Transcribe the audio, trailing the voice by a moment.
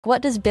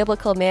What does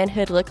biblical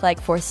manhood look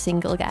like for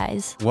single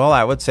guys? Well,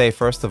 I would say,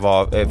 first of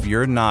all, if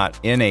you're not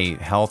in a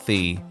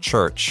healthy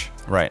church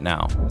right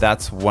now,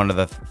 that's one of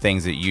the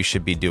things that you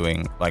should be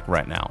doing like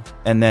right now.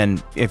 And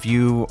then if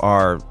you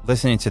are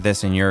listening to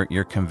this and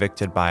you're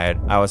convicted by it,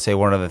 I would say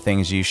one of the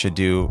things you should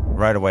do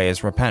right away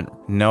is repent,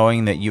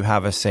 knowing that you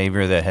have a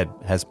Savior that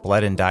has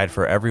bled and died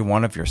for every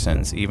one of your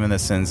sins, even the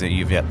sins that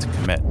you've yet to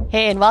commit.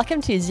 Hey, and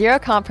welcome to Zero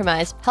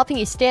Compromise, helping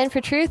you stand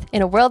for truth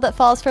in a world that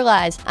falls for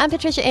lies. I'm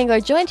Patricia Engler,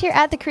 joined here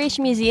at the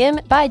Creation Museum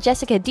by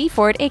Jessica D.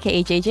 Ford,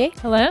 aka JJ.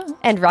 Hello.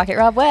 And Rocket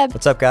Rob Webb.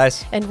 What's up,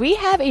 guys? And we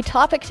have a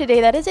topic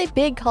today that is a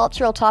big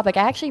cultural topic.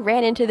 I actually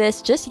ran into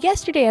this just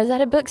yesterday. I was at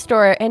a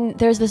bookstore, and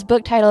there's this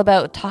book title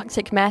about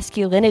toxic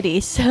masculinity.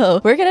 So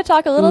we're going to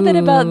talk a little bit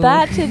about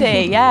that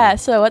today. Yeah.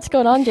 So what's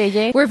going on,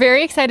 JJ? We're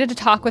very excited to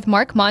talk with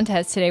Mark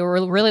Montez today.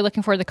 We're really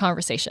looking forward to the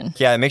conversation.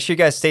 Yeah, make sure you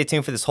guys stay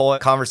tuned for this whole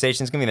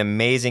conversation. It's going to be an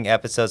amazing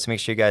episode, so make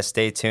sure you guys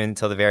stay tuned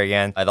until the very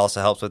end. It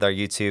also helps with our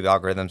YouTube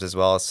algorithms as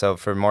well. So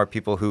for more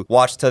people who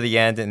watch till the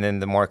end and then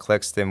the more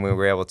clicks, then we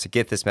were able to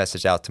get this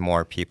message out to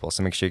more people.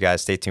 So make sure you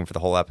guys stay tuned for the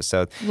whole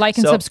episode. Like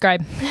and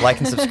subscribe. Like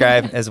and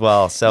subscribe as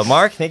well. So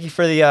Mark, thank you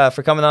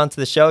for coming on to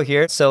the show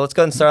here. So let's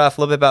go ahead and start off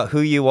a little bit about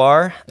who you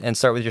are and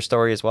start with your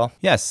story as well.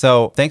 Yes,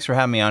 so thanks for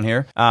having me on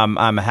here. I'm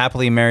a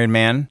happily married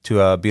man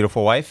to a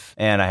beautiful wife,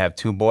 and I have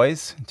two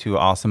boys, two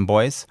awesome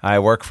boys. I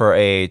work for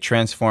a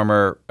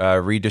transformer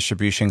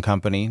redistribution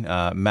company,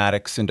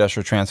 Maddox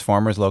Industrial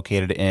Transformers,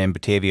 located in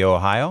Batavia,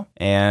 Ohio.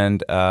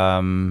 And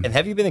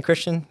have you been a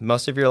Christian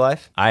most of your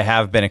life? I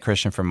have been a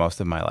Christian for most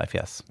of my life,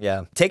 yes.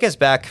 Yeah. Take us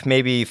back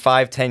maybe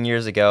 5-10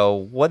 years ago.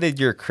 What did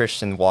your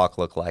Christian walk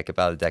look like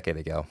about a decade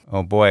ago?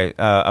 Oh boy,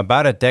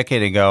 about a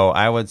decade ago,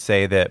 I would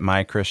say that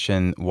my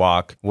Christian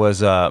walk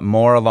was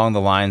more along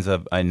the lines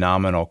of a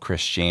nominal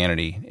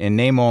Christianity. In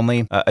name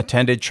only,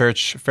 attended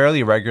church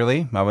fairly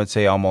regularly, I would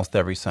say almost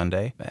every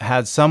Sunday,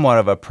 had somewhat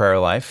of a prayer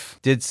life,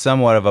 did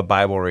somewhat of a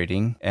Bible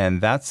reading,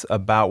 and that's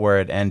about where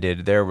it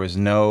ended. There was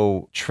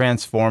no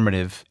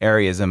transformative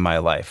areas in my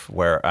life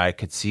where I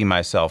could see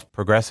myself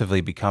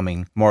progressively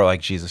becoming more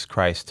like Jesus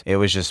Christ. It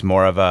was just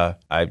more of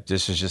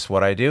this is just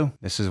what I do.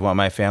 This is what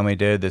my family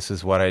did. This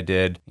is what I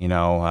did. You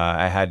know,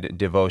 I had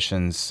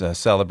devotions,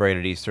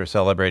 celebrated Easter,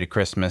 celebrated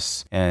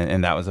Christmas,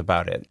 and that was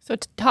about it. So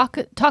talk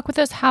with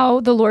us how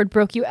the Lord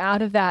broke you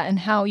out of that and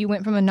how you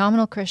went from a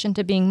nominal Christian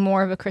to being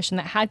more of a Christian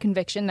that had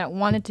conviction, that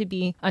wanted to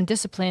be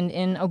undisciplined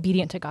and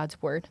obedient to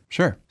God's word.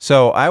 Sure.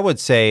 So I would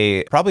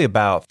say probably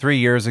about 3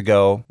 years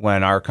ago,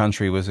 when our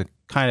country was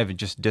kind of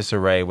just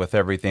disarray with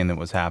everything that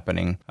was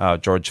happening,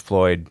 George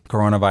Floyd,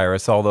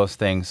 coronavirus, all those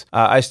things,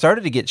 I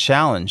started to get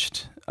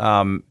challenged.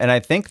 And I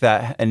think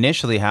that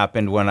initially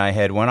happened when I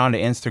had went onto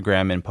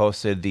Instagram and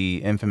posted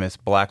the infamous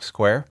black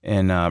square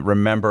in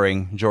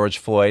remembering George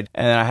Floyd.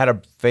 And I had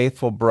a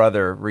faithful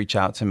brother reach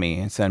out to me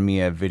and send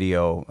me a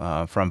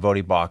video from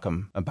Vodi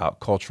Bakum about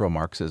cultural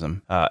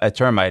Marxism, a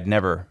term I had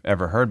never,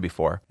 ever heard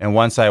before. And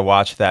once I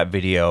watched that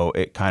video,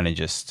 it kind of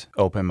just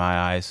opened my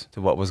eyes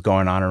to what was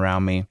going on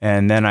around me.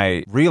 And then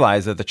I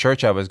realized that the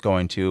church I was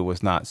going to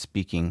was not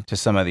speaking to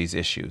some of these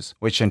issues,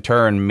 which in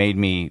turn made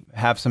me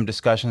have some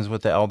discussions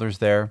with the elders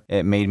there.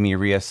 It made me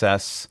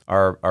reassess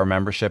our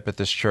membership at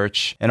this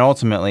church. And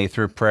ultimately,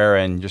 through prayer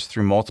and just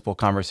through multiple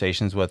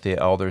conversations with the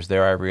elders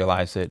there, I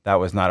realized that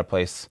was not a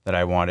place that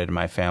I wanted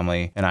my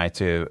family and I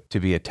to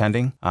be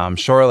attending.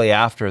 Shortly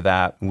after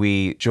that,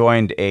 we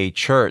joined a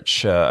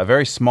church, a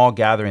very small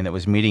gathering that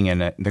was meeting in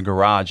the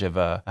garage of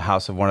a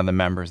house of one of the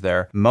members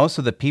there. Most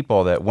of the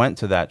people that went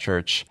to that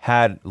church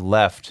had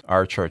left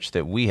our church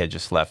that we had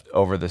just left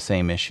over the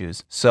same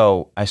issues.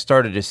 So I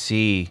started to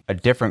see a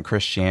different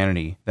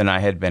Christianity than I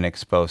had been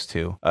exposed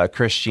to, a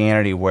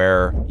Christianity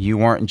where you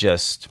weren't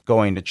just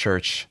going to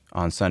church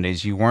on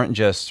Sundays. You weren't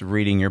just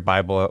reading your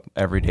Bible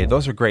every day.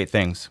 Those are great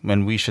things,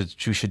 and we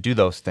should do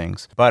those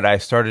things. But I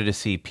started to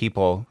see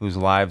people whose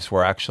lives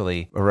were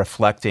actually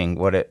reflecting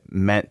what it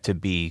meant to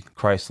be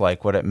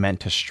Christ-like, what it meant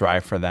to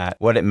strive for that,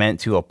 what it meant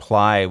to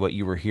apply what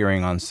you were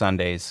hearing on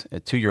Sundays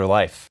to your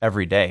life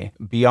every day.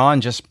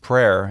 Beyond just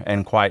prayer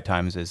and quiet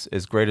times,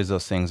 as great as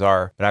those things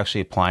are, but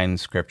actually applying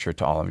Scripture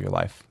to all of your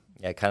life.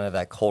 Yeah, kind of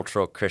that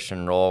cultural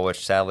Christian role,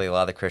 which sadly a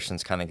lot of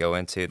Christians kind of go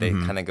into. They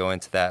kind of go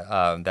into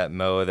that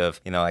mode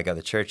of, I go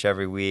to church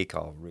every week,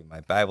 I'll read my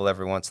Bible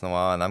every once in a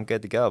while, and I'm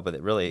good to go. But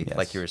it really,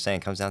 like you were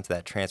saying, comes down to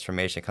that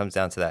transformation. It comes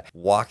down to that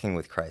walking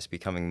with Christ,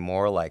 becoming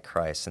more like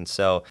Christ. And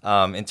so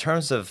in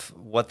terms of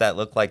what that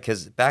looked like,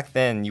 because back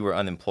then you were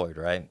unemployed,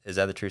 right? Is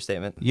that a true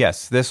statement?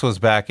 Yes, this was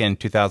back in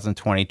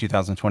 2020,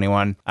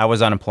 2021. I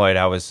was unemployed.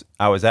 I was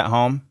at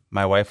home.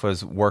 My wife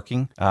was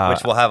working. Which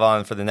we'll have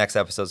on for the next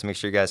episode, so make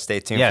sure you guys stay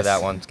tuned for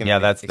that one. It's going to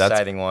be an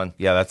exciting one.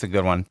 Yeah, that's a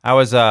good one.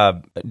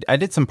 I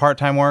did some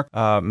part-time work,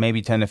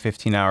 maybe 10 to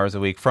 15 hours a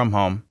week from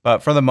home. But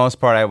for the most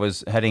part, I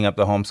was heading up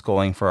the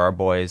homeschooling for our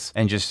boys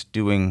and just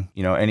doing,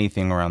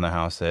 anything around the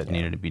house that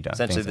needed to be done.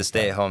 Essentially the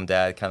stay-at-home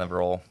dad kind of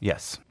role.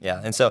 Yes.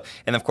 Yeah,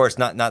 and of course,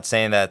 not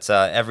saying that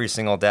every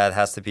single dad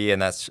has to be in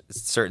that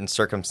certain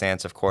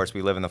circumstance. Of course,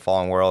 we live in the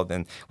fallen world,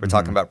 and we're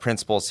talking about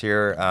principles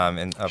here.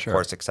 And of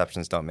course,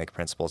 exceptions don't make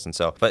principles. roles. And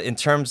so, but in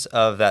terms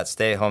of that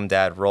stay-at-home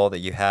dad role that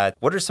you had,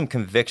 what are some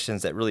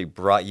convictions that really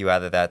brought you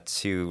out of that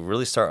to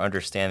really start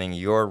understanding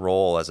your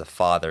role as a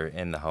father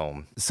in the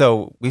home?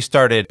 So we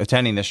started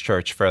attending this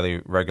church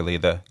fairly regularly.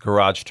 The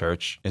Garage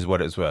Church is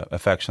what it's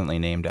affectionately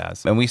named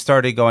as. And we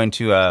started going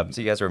to...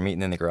 So you guys were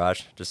meeting in the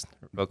garage, just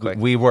real quick?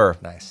 We were.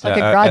 Nice. Like a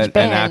garage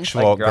band. An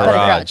actual Like garage. But a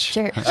garage.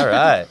 garage church. All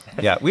right.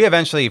 Yeah, we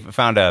eventually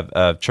found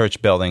a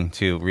church building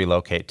to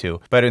relocate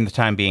to, but in the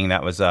time being,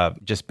 that was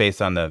just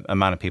based on the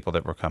amount of people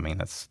that were coming.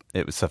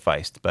 It was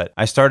sufficed. But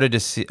I started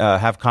to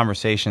have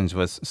conversations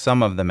with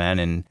some of the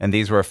men, and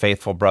these were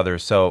faithful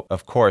brothers. So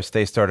of course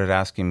they started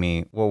asking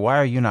me, well, why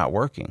are you not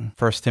working?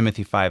 1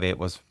 Timothy 5:8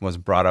 was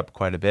brought up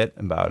quite a bit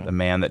about a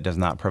man that does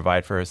not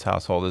provide for his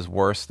household is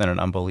worse than an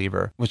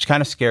unbeliever, which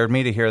kind of scared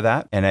me to hear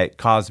that, and it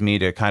caused me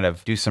to kind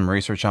of do some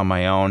research on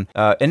my own.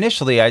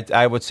 Initially,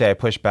 I would say I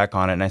pushed back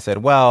on it, and I said,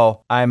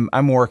 well,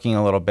 I'm working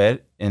a little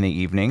bit in the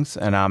evenings,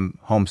 and I'm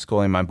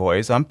homeschooling my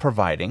boys. I'm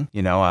providing.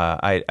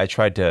 I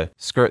tried to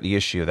skirt the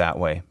issue that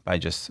way by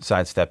just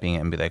sidestepping it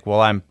and be like,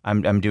 well,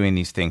 I'm doing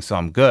these things, so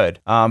I'm good.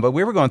 But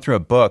we were going through a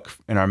book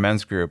in our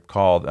men's group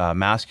called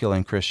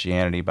Masculine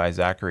Christianity by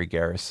Zachary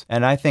Garris,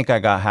 and I think I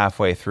got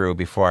halfway through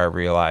before I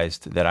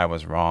realized that I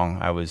was wrong.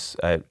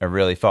 I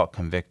really felt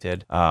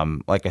convicted.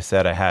 Like I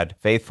said, I had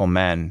faithful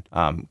men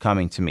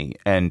coming to me,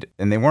 and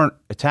they weren't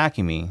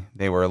attacking me.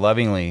 They were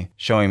lovingly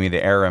showing me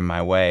the error in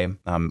my way.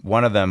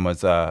 One of them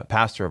was a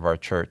pastor of our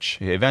church.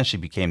 He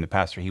eventually became the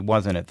pastor. He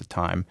wasn't at the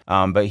time,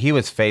 but he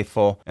was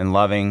faithful and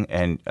loving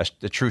and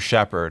a true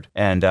shepherd.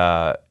 And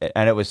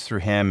it was through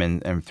him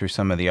and through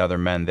some of the other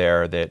men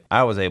there that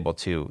I was able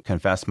to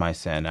confess my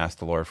sin, ask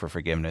the Lord for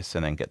forgiveness,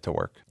 and then get to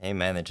work.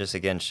 Amen. It just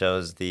again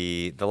shows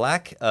the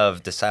lack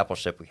of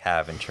discipleship we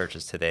have in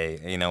churches today,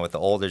 with the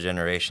older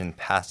generation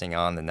passing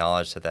on the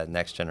knowledge to that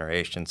next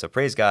generation. So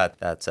praise God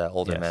that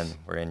older men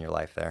were in your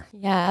life there.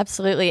 Yeah,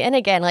 absolutely. And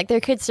again, like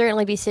there could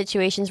certainly be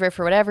situations where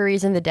for whatever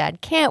reason the dad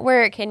can't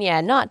work, and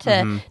not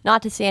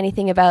to say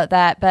anything about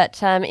that,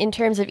 but in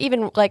terms of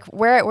even like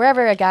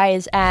wherever a guy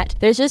is at,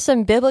 there's just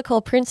some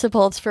biblical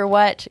principles for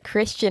what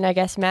Christian, I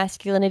guess,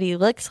 masculinity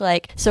looks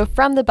like. So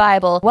from the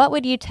Bible, what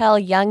would you tell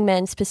young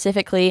men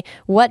specifically?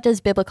 What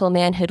does biblical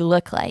manhood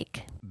look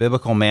like?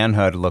 Biblical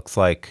manhood looks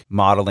like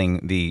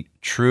modeling the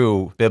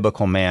true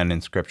biblical man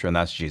in Scripture, and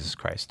that's Jesus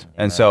Christ. Amen.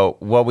 And so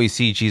what we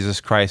see Jesus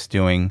Christ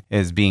doing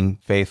is being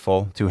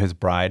faithful to his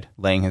bride,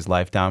 laying his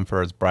life down for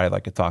his bride,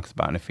 like it talks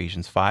about in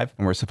Ephesians 5,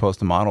 and we're supposed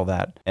to model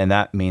that. And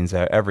that means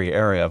that every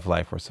area of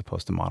life we're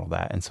supposed to model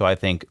that. And so I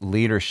think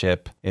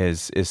leadership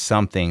is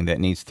something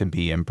that needs to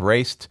be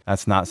embraced.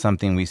 That's not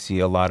something we see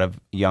a lot of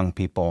young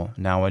people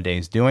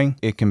nowadays doing.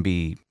 It can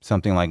be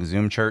something like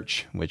Zoom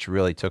Church, which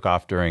really took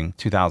off during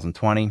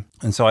 2020.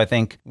 And so I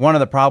think one of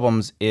the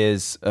problems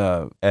is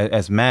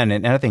as men,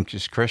 and I think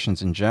just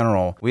Christians in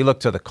general, we look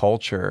to the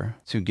culture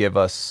to give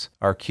us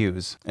our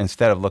cues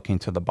instead of looking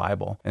to the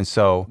Bible. And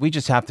so we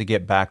just have to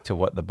get back to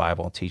what the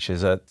Bible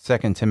teaches.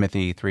 2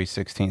 Timothy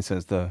 3:16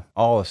 says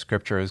all of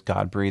Scripture is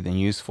God-breathed and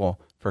useful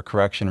for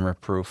correction and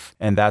reproof,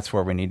 and that's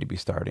where we need to be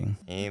starting.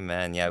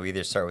 Amen. Yeah, we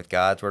either start with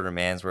God's word or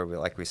man's word.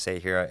 Like we say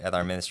here at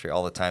our ministry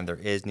all the time, there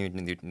is no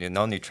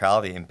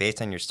neutrality, and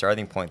based on your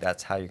starting point,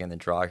 that's how you're going to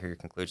draw your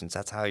conclusions.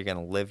 That's how you're going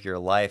to live your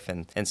life.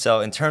 And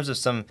so in terms of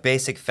some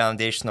basic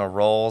foundational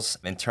roles,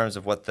 in terms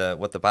of what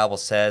the Bible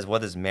says,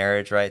 what is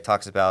marriage, right? It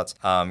talks about,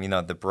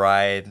 the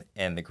bride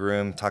and the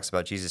groom, talks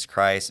about Jesus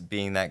Christ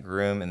being that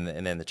groom,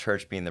 and then the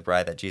church being the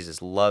bride, that Jesus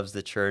loves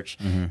the church.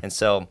 Mm-hmm. And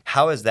so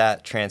how has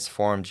that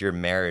transformed your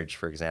marriage,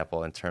 for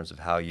example, in terms of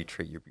how you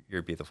treat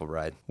your beautiful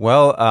bride?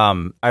 Well,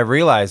 I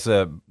realized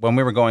when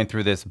we were going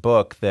through this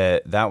book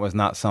that was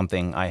not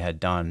something I had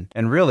done.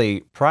 And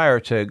really, prior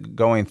to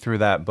going through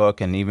that book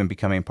and even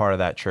becoming part of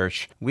that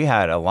church, we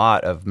had a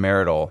lot of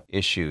marital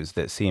issues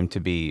that seemed to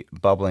be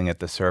bubbling at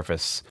the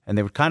surface. And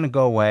they would kind of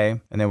go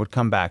away and they would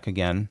come back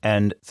again.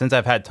 And since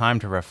I've had time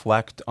to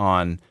reflect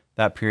on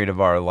that period of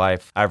our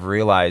life, I've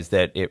realized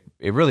that it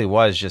really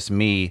was just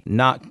me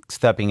not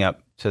stepping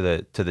up to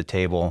the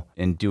table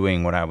and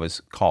doing what I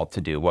was called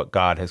to do, what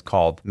God has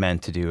called men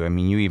to do. I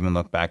mean, you even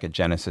look back at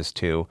Genesis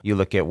 2, you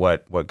look at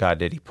what God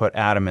did. He put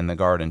Adam in the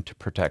garden to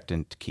protect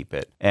and to keep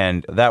it.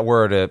 And that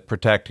word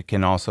protect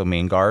can also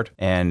mean guard.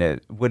 And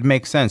it would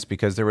make sense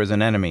because there was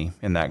an enemy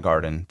in that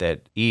garden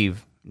that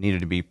Eve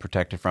needed to be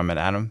protected from, and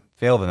Adam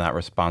failed in that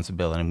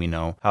responsibility, and we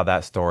know how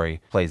that story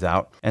plays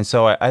out. And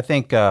so I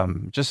think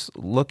just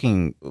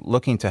looking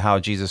to how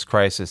Jesus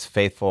Christ is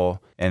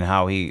faithful and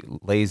how he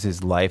lays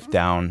his life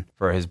down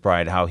for his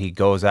bride, how he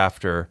goes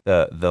after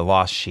the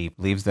lost sheep,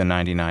 leaves the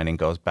 99 and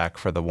goes back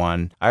for the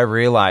one, I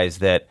realized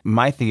that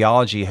my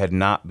theology had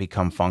not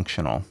become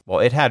functional.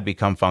 Well, it had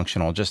become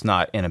functional, just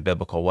not in a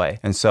biblical way.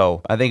 And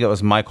so I think it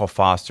was Michael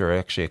Foster,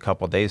 actually a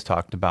couple of days,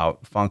 talked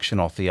about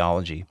functional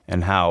theology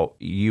and how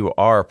you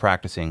are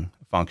practicing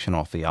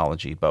functional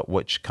theology, but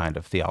which kind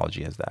of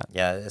theology is that?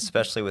 Yeah,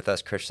 especially with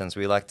us Christians,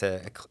 we like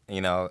to,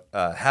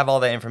 have all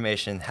that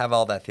information, have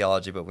all that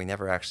theology, but we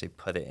never actually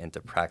put it into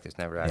practice,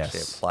 never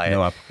actually apply it.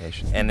 No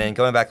application. And then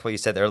going back to what you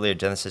said earlier,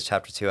 Genesis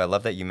chapter 2, I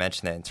love that you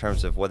mentioned it in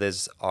terms of what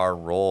is our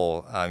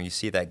role. You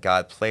see that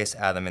God placed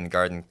Adam in the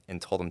garden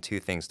and told him two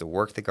things: to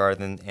work the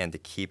garden and to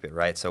keep it,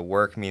 right? So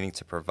work meaning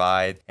to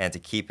provide, and to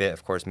keep it,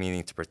 of course,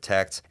 meaning to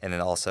protect. And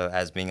then also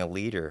as being a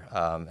leader.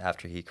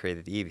 After he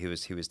created Eve, he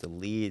was to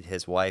lead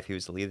his wife, he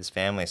was to lead his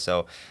family.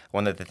 So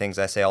one of the things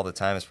I say all the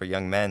time is for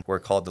young men, we're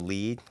called to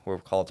lead, we're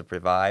called to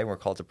provide, we're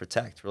called to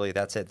protect. Really,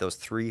 that's it, those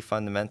three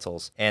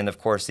fundamentals. And of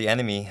course, the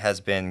enemy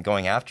has been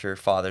going after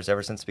fathers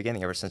ever since the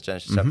beginning, ever since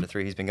Genesis chapter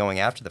 3. He's been going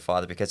after the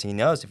father because he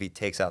knows if he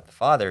takes out the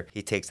father,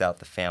 he takes out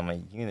the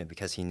family unit,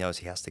 because he knows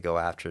he has to go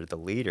after the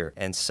leader.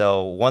 And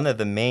so one of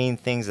the main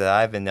things that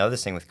I've been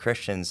noticing with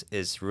Christians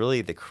is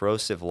really the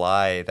corrosive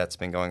lie that's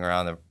been going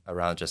around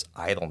just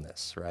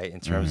idleness, right? In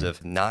terms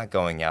of not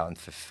going out and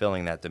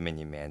fulfilling that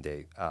dominion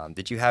mandate.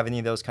 Did you have any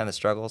of those kind of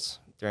struggles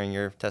during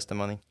your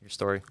testimony, your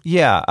story?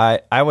 Yeah,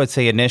 I would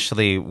say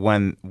initially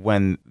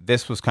when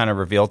this was kind of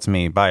revealed to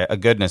me by a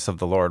goodness of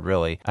the Lord,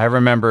 really, I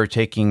remember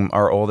taking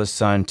our oldest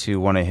son to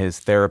one of his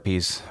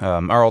therapies.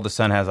 Our oldest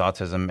son has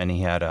autism, and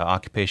he had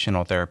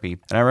occupational therapy.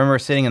 And I remember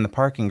sitting in the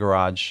parking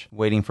garage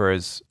waiting for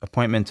his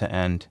appointment to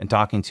end and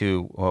talking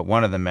to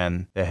one of the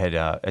men that had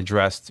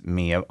addressed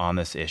me on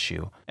this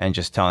issue, and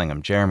just telling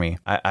him, Jeremy,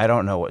 I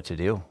don't know what to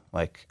do.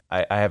 Like,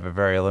 I have a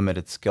very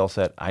limited skill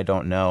set. I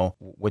don't know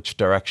which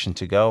direction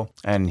to go.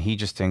 And he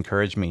just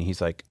encouraged me. He's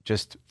like,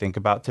 just think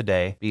about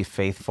today, be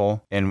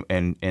faithful in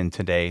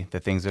today, the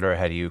things that are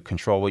ahead of you,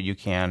 control what you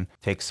can,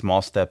 take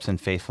small steps in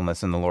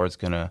faithfulness, and the Lord's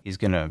he's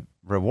gonna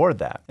reward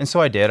that. And so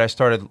I did. I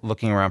started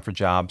looking around for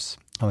jobs.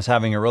 I was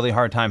having a really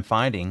hard time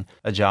finding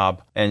a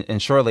job.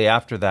 And shortly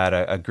after that,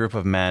 a group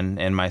of men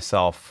and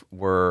myself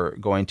were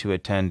going to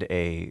attend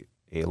a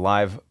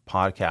live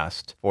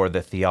podcast for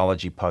the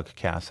Theology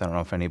Pugcast. I don't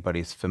know if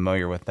anybody's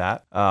familiar with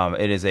that.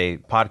 It is a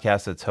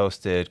podcast that's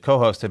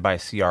co-hosted by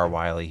C.R.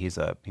 Wiley. He's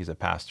a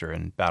pastor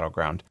in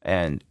Battleground.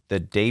 And the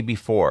day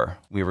before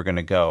we were going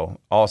to go,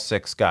 all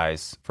 6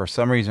 guys, for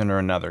some reason or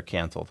another,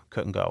 canceled,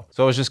 couldn't go.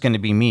 So it was just going to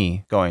be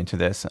me going to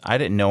this. I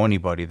didn't know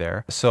anybody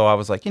there. So I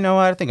was like, you know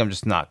what? I think I'm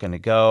just not going to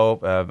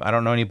go. I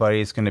don't know anybody.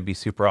 It's going to be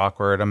super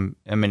awkward. I'm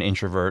an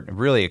introvert,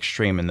 really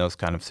extreme in those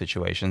kind of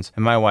situations.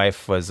 And my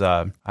wife was,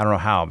 I don't know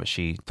how, but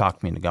she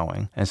talked me into going.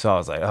 And so I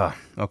was like, oh,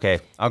 okay,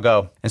 I'll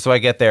go. And so I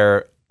get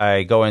there.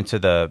 I go into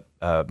the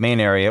main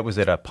area. It was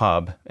at a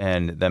pub,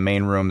 and the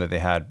main room that they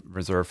had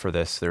reserved for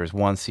this, there was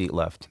one seat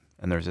left.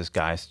 And there's this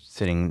guy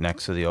sitting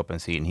next to the open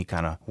seat, and he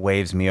kind of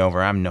waves me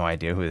over. I have no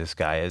idea who this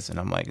guy is. And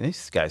I'm like,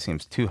 this guy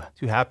seems too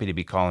happy to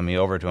be calling me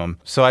over to him.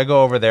 So I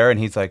go over there, and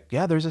he's like,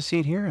 yeah, there's a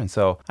seat here. And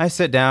so I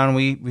sit down.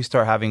 We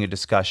start having a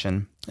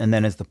discussion. And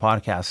then as the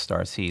podcast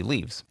starts, he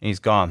leaves. He's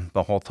gone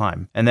the whole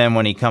time. And then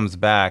when he comes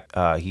back,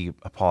 he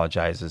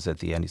apologizes at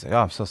the end. He's like, oh,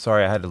 I'm so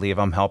sorry I had to leave.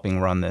 I'm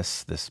helping run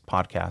this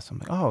podcast. I'm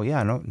like, oh,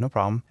 yeah, no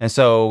problem. And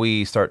so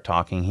we start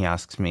talking. He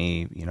asks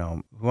me,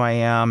 who I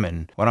am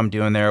and what I'm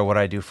doing there, what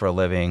I do for a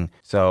living.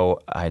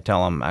 So I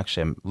tell him,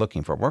 actually, I'm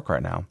looking for work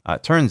right now.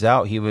 It turns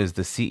out he was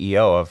the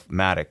CEO of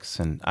Maddox,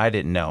 and I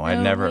didn't know.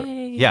 I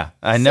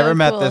never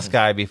met this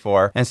guy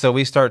before. And so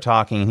we start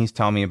talking, and he's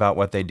telling me about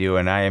what they do,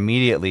 and I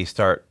immediately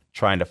start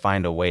trying to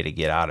find a way to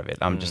get out of it.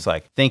 I'm just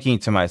like thinking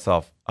to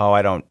myself, oh,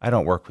 I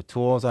don't work with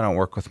tools. I don't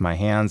work with my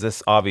hands.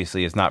 This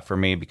obviously is not for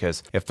me,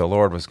 because if the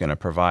Lord was going to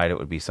provide, it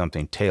would be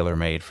something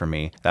tailor-made for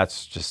me.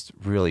 That's just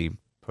really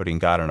putting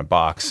God in a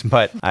box.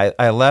 But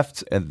I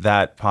left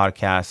that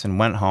podcast and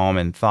went home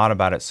and thought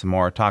about it some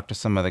more, talked to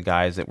some of the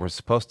guys that were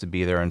supposed to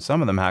be there, and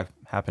some of them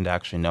happened to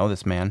actually know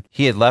this man.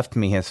 He had left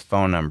me his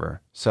phone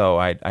number. So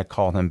I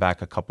called him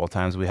back a couple of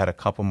times. We had a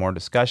couple more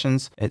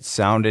discussions. It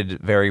sounded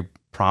very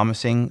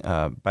promising.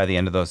 By the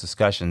end of those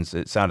discussions,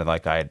 it sounded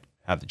like I'd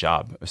have the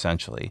job,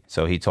 essentially.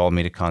 So he told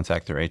me to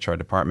contact their HR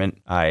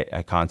department.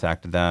 I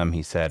contacted them.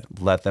 He said,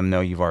 let them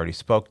know you've already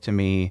spoke to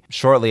me.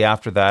 Shortly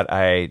after that,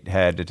 I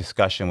had a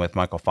discussion with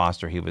Michael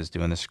Foster. He was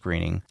doing the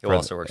screening. Who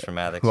also works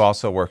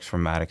for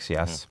Maddox.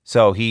 Yes.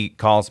 So he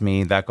calls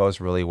me. That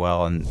goes really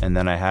well. And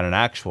then I had an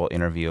actual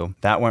interview.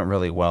 That went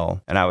really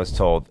well. And I was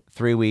told,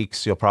 3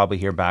 weeks, you'll probably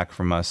hear back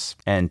from us.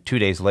 And 2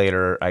 days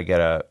later, I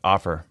get a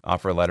offer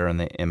letter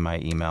in my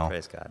email.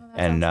 Praise God.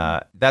 And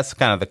that's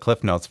kind of the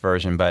Cliff Notes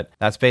version, but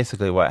that's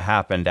basically what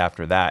happened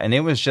after that. And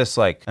it was just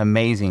like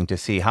amazing to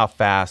see how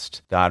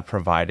fast God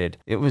provided.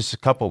 It was a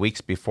couple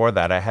weeks before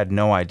that. I had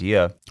no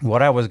idea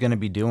what I was going to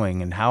be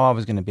doing and how I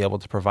was going to be able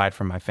to provide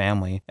for my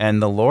family.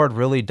 And the Lord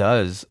really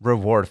does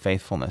reward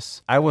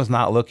faithfulness. I was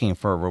not looking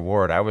for a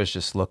reward. I was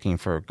just looking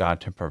for God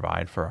to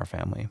provide for our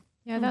family.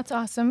 Yeah, that's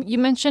awesome. You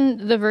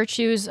mentioned the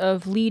virtues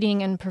of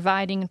leading and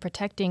providing and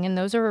protecting, and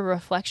those are a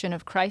reflection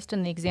of Christ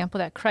and the example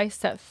that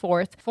Christ set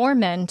forth for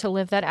men to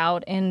live that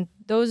out. And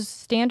those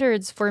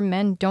standards for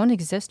men don't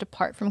exist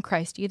apart from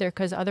Christ either,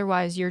 because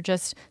otherwise you're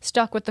just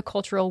stuck with the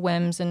cultural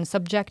whims and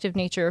subjective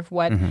nature of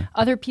what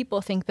other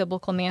people think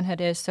biblical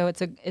manhood is. So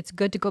it's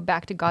good to go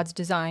back to God's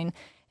design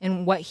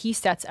and what he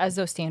sets as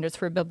those standards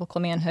for biblical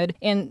manhood.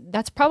 And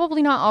that's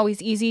probably not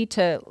always easy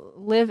to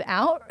live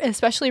out,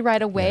 especially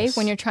right away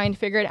when you're trying to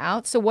figure it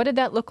out. So what did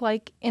that look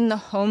like in the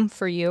home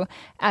for you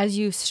as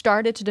you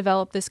started to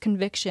develop this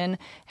conviction?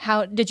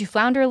 How did you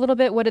flounder a little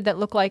bit? What did that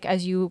look like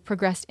as you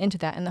progressed into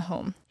that in the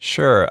home?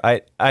 Sure.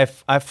 I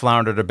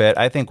floundered a bit.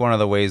 I think one of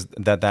the ways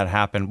that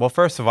happened, well,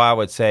 first of all, I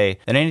would say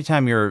that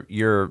anytime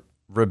you're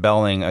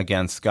rebelling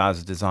against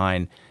God's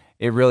design,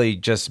 it really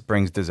just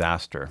brings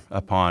disaster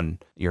upon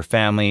your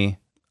family,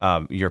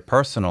 your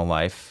personal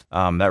life.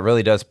 That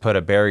really does put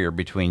a barrier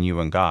between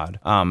you and God.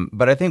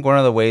 But I think one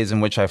of the ways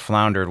in which I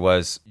floundered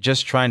was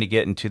just trying to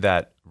get into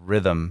that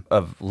rhythm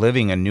of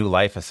living a new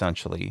life,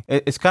 essentially.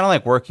 It's kind of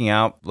like working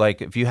out.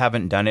 Like if you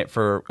haven't done it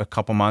for a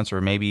couple months or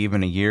maybe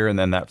even a year, and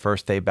then that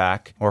first day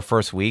back or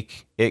first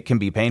week, it can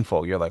be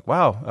painful. You're like,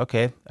 wow,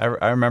 okay, I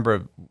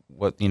remember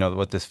what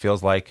this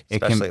feels like.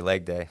 Especially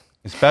leg day.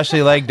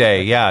 Especially leg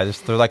day, yeah.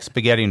 They're like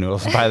spaghetti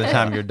noodles by the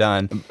time you're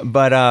done.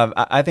 But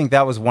I think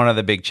that was one of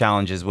the big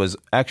challenges, was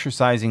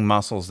exercising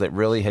muscles that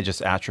really had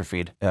just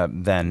atrophied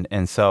then.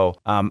 And so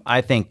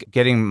I think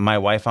getting my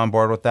wife on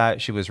board with that,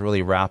 she was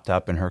really wrapped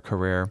up in her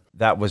career.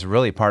 That was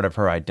really part of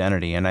her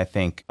identity. And I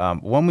think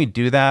when we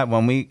do that,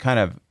 when we kind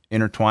of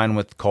intertwine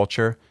with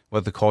culture,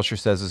 what the culture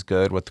says is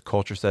good, what the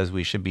culture says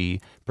we should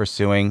be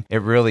pursuing,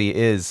 it really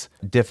is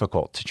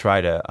difficult to try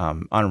to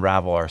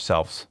unravel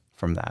ourselves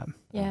from that.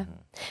 Yeah.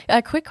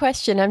 A quick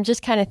question. I'm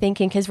just kind of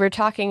thinking, because we're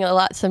talking a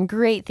lot, some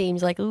great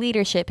themes like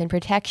leadership and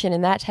protection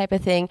and that type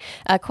of thing.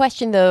 A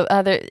question though,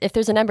 if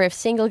there's a number of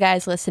single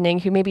guys listening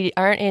who maybe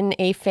aren't in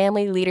a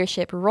family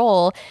leadership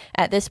role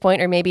at this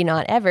point, or maybe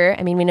not ever.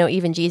 I mean, we know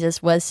even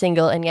Jesus was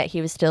single, and yet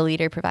he was still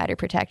leader, provider,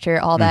 protector,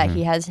 all that.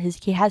 He has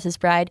his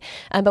bride.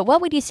 But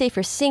what would you say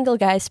for single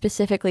guys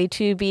specifically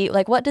to be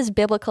like? What does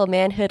biblical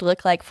manhood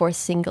look like for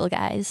single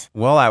guys?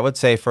 Well, I would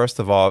say, first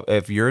of all,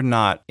 if you're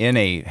not in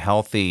a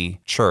healthy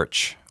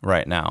church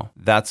right now,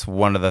 that's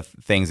one of the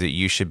things that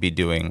you should be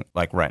doing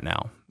like right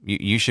now.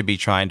 You should be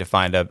trying to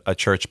find a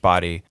church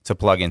body to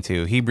plug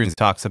into. Hebrews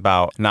talks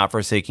about not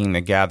forsaking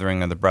the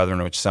gathering of the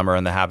brethren, which some are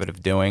in the habit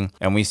of doing.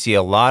 And we see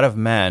a lot of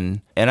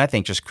men, and I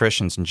think just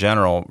Christians in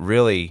general,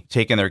 really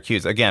taking their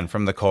cues, again,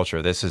 from the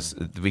culture.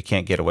 We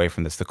can't get away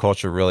from this. The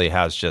culture really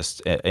has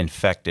just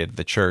infected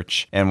the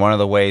church. And one of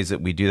the ways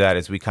that we do that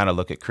is we kind of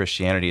look at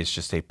Christianity as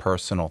just a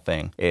personal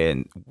thing.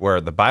 And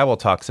where the Bible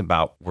talks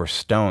about we're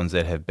stones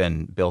that have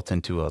been built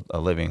into a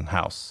living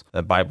house.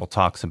 The Bible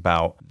talks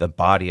about the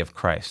body of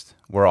Christ.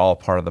 We're all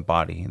part of the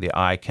body. The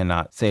eye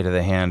cannot say to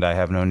the hand, I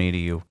have no need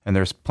of you. And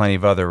there's plenty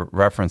of other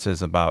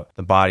references about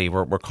the body.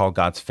 We're called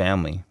God's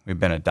family. We've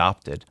been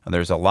adopted. And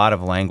there's a lot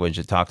of language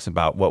that talks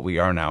about what we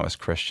are now as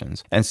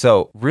Christians. And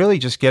so really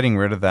just getting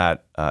rid of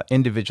that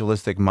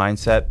individualistic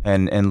mindset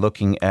and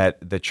looking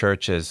at the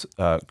church as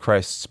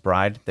Christ's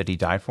bride that he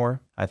died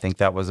for. I think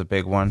that was a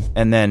big one.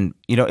 And then,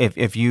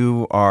 if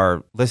you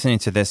are listening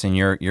to this and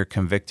you're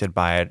convicted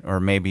by it, or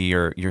maybe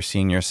you're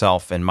seeing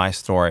yourself in my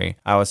story,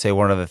 I would say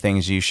one of the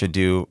things you should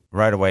do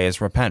right away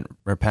is repent.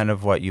 Repent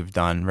of what you've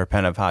done.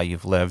 Repent of how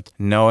you've lived,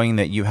 knowing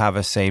that you have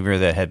a Savior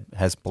that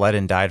has bled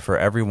and died for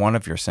every one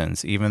of your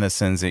sins, even the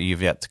sins that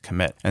you've yet to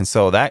commit. And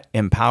so that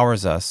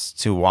empowers us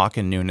to walk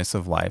in newness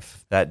of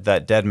life. That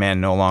dead man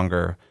no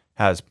longer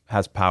has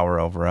power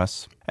over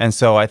us. And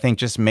so I think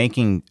just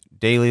making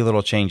daily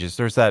little changes.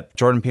 There's that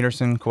Jordan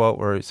Peterson quote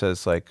where it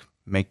says, like,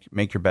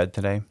 make your bed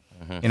today.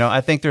 Mm-hmm.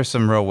 I think there's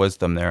some real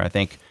wisdom there. I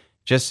think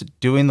just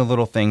doing the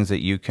little things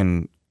that you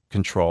can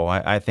control.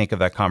 I think of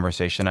that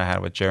conversation I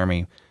had with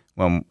Jeremy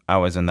when I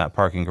was in that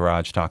parking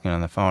garage talking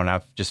on the phone.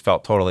 I just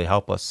felt totally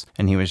helpless.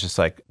 And he was just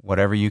like,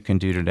 whatever you can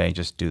do today,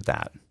 just do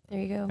that. There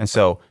you go. And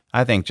so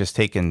I think just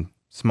taking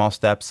small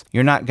steps.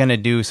 You're not going to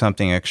do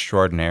something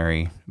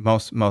extraordinary.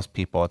 Most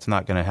people, it's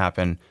not going to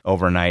happen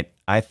overnight.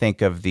 I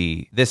think of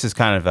this is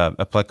kind of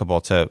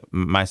applicable to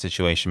my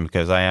situation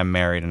because I am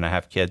married and I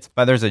have kids.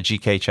 But there's a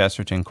G.K.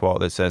 Chesterton quote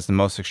that says, the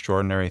most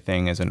extraordinary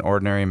thing is an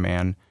ordinary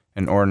man,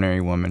 an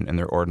ordinary woman, and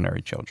their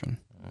ordinary children.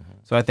 Mm-hmm.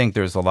 So I think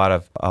there's a lot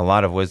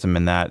of wisdom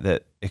in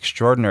that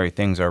extraordinary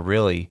things are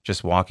really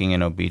just walking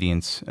in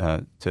obedience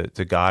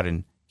to God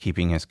and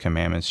keeping his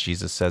commandments.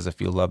 Jesus says, if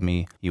you love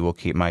me, you will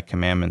keep my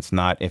commandments.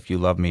 Not if you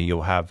love me,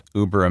 you'll have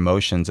uber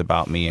emotions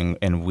about me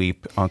and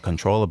weep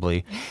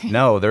uncontrollably.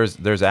 No,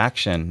 there's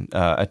action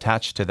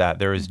attached to that.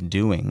 There is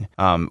doing.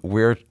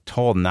 We're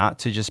told not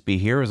to just be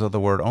hearers of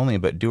the word only,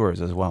 but doers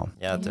as well.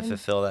 Yeah, to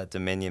fulfill that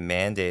dominion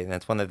mandate. And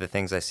that's one of the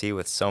things I see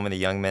with so many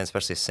young men,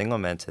 especially single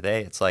men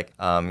today. It's like,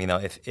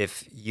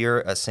 if you're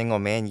a single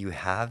man, you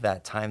have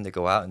that time to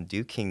go out and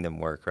do kingdom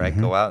work, right?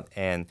 Mm-hmm. Go out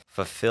and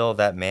fulfill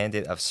that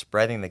mandate of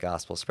spreading the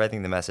gospel,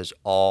 spreading the message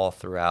all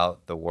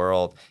throughout the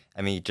world.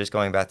 I mean, just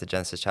going back to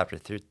Genesis chapter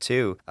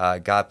 2,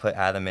 God put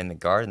Adam in the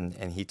garden,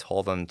 and he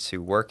told him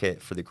to work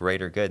it for the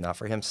greater good, not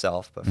for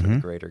himself, but for the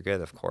greater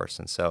good, of course.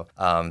 And so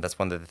that's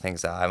one of the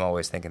things that I'm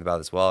always thinking about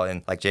as well.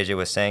 And like JJ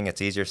was saying,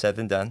 it's easier said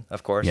than done,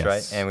 of course,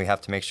 right? And we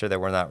have to make sure that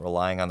we're not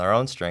relying on our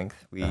own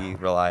strength. We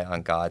rely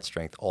on God's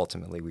strength.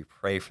 Ultimately, we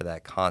pray for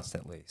that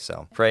constantly.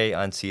 So pray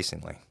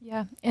unceasingly.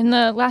 Yeah. In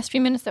the last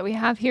few minutes that we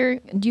have here,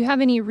 do you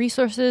have any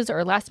resources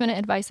or last minute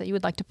advice that you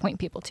would like to point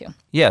people to?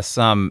 Yes.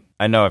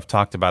 I know I've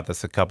talked about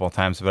this a couple of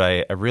times,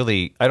 but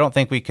I don't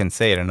think we can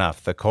say it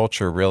enough. The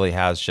culture really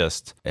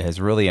has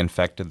really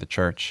infected the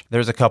church.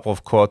 There's a couple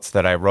of quotes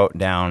that I wrote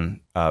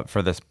down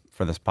for this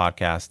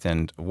podcast,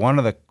 and one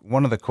of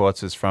the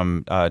quotes is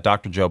from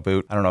Dr. Joe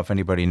Boot. I don't know if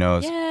anybody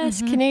knows.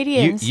 Yes,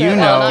 Canadian. You know,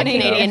 well, not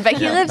Canadian, but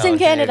he lives in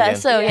Canada.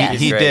 Canadian. So yeah,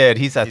 he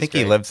did. I think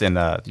he lives in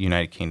the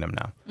United Kingdom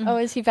now. Oh,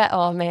 is he back?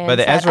 Oh man, But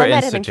the Ezra I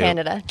met him in Institute-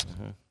 Canada.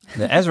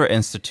 The Ezra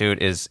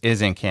Institute is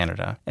in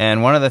Canada.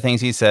 And one of the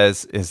things he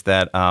says is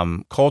that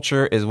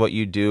culture is what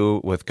you do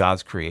with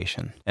God's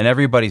creation. And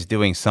everybody's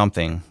doing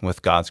something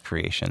with God's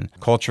creation.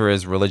 Culture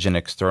is religion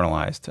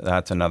externalized.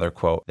 That's another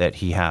quote that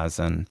he has.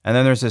 And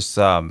then there's this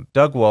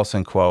Doug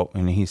Wilson quote,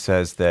 and he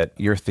says that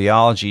your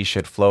theology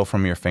should flow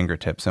from your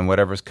fingertips, and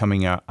whatever's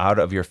coming out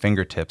of your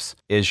fingertips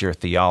is your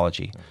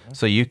theology.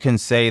 So you can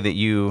say that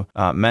you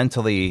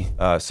mentally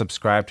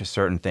subscribe to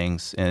certain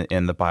things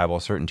in the Bible,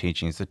 certain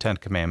teachings, the Ten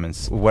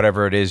Commandments,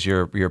 whatever it is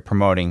you're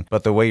promoting,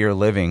 but the way you're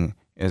living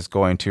is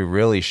going to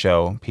really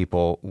show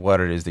people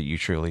what it is that you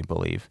truly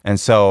believe. And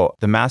so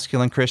the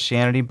Masculine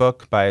Christianity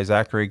book by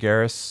Zachary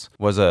Garris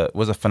was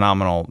a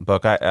phenomenal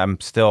book. I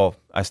still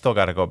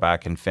got to go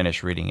back and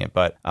finish reading it,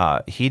 but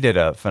he did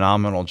a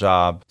phenomenal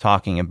job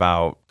talking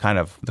about kind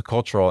of the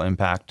cultural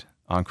impact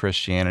on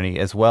Christianity,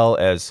 as well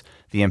as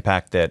the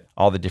impact that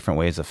all the different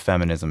ways of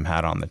feminism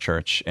had on the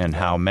church, and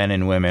how men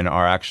and women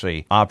are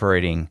actually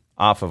operating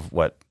off of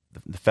what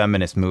the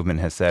feminist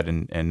movement has said,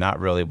 and not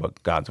really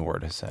what God's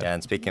word has said. Yeah,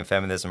 and speaking of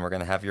feminism, we're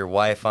going to have your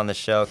wife on the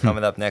show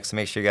coming up next. So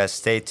make sure you guys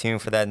stay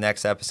tuned for that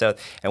next episode.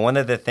 And one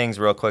of the things,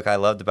 real quick, I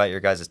loved about your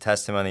guys'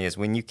 testimony is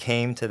when you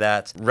came to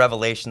that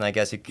revelation, I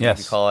guess you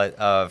could call it,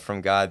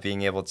 from God,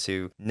 being able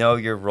to know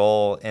your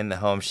role in the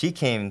home. She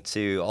came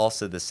to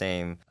also the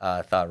same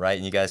thought, right?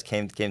 And you guys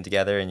came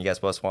together, and you guys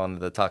both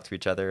wanted to talk to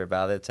each other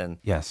about it. And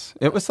yes,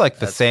 it was like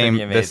the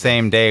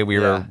same day we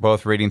were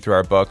both reading through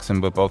our books,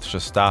 and we both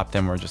just stopped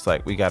and we're just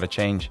like, we got to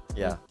change.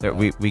 Yeah.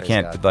 We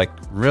can't God. Like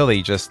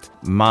really just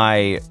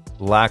my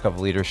lack of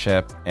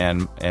leadership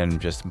and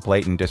just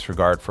blatant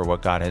disregard for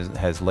what God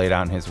has laid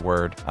out in his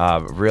word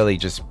really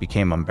just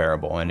became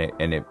unbearable, and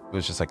it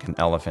was just like an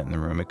elephant in the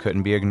room. It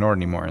couldn't be ignored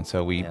anymore. And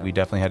so we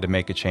definitely had to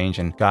make a change,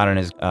 and God and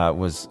his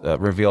was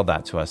revealed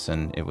that to us,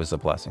 and it was a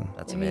blessing.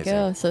 That's there amazing. You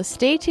go. So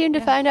stay tuned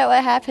to find out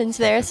what happens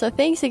there. So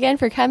thanks again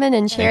for coming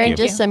and sharing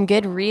just some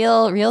good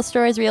real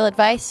stories, real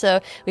advice. So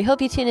we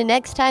hope you tune in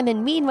next time,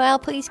 and meanwhile,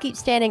 please keep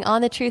standing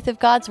on the truth of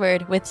God's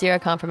word with zero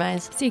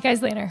compromise. See you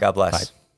guys later. God bless. Bye.